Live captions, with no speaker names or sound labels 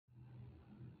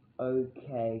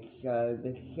Okay, so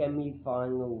the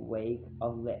semi-final week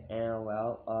of the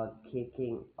NRL are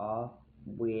kicking off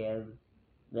with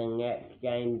the next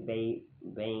game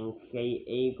being Sea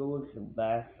Eagles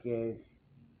versus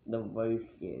the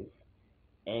Roosters.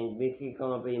 And this is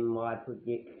going to be my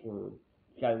prediction.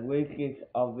 So Roosters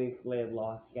obviously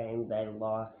lost game. They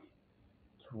lost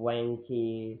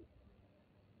 20,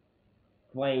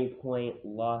 20 point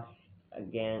loss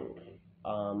against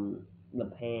the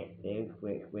Panthers,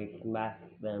 which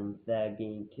smashed them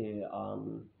 30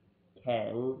 to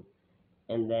 10.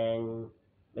 And then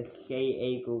the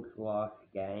Sea Eagles lost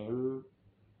game.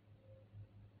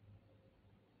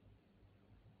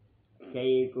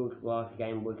 Sea Eagles lost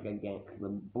game was against the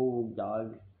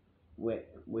Bulldogs, which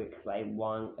they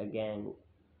won again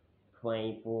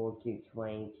 24 to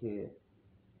 22.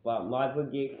 But my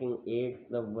prediction is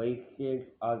the Roosters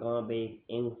are gonna be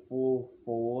in full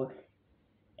force,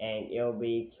 and it'll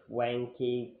be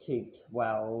 20 to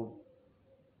 12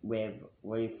 with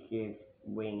Roosters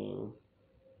winning.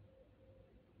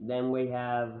 Then we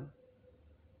have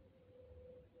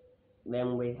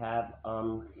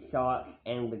Sharks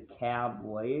and the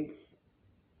Cowboys,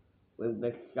 with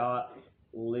the Sharks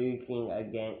losing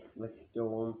against the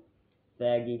Storm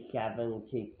 37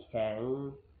 to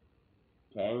 10,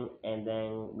 and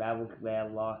then that was their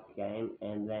last game,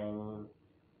 and then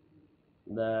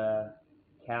the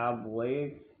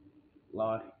Cowboys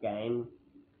last game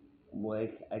was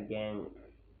against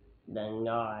the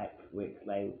Knights, which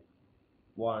they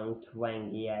won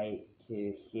 28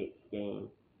 to 16.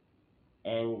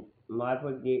 And my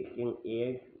prediction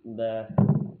is the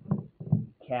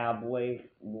Cowboys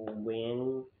will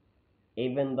win,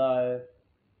 even though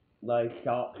the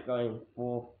Sharks are in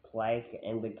fourth place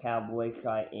and the Cowboys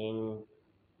are in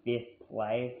fifth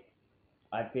place.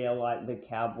 I feel like the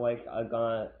Cowboys are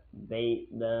gonna beat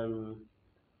them.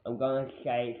 I'm gonna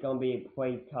say it's gonna be a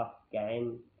pretty tough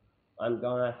game. I'm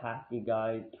gonna have to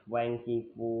go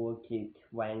 24 to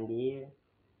 20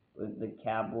 with the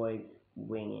Cowboys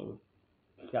winning.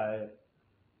 So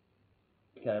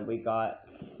we got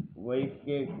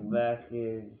Roosters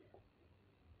versus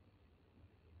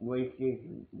Roosters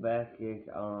versus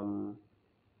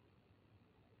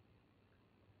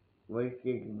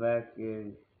Roosters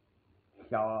versus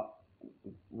Shark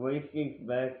Roosters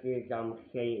versus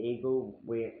Sea Eagle,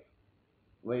 with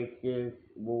Roosters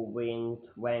will win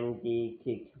 20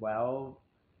 to 12,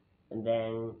 and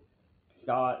then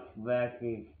Sharks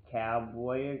versus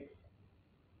Cowboys.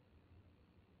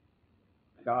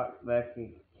 Sharks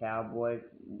versus Cowboys,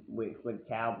 which the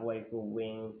Cowboys will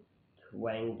win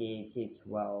 20 to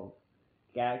 12.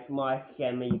 That's my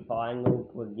semi-final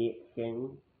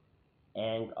prediction,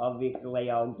 and obviously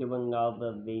I'll do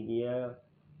another video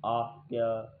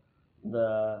after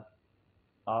the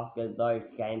those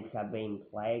games have been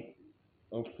played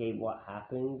and see what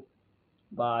happens.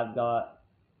 But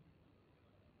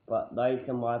those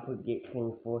are my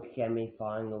predictions for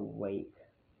semi-final week.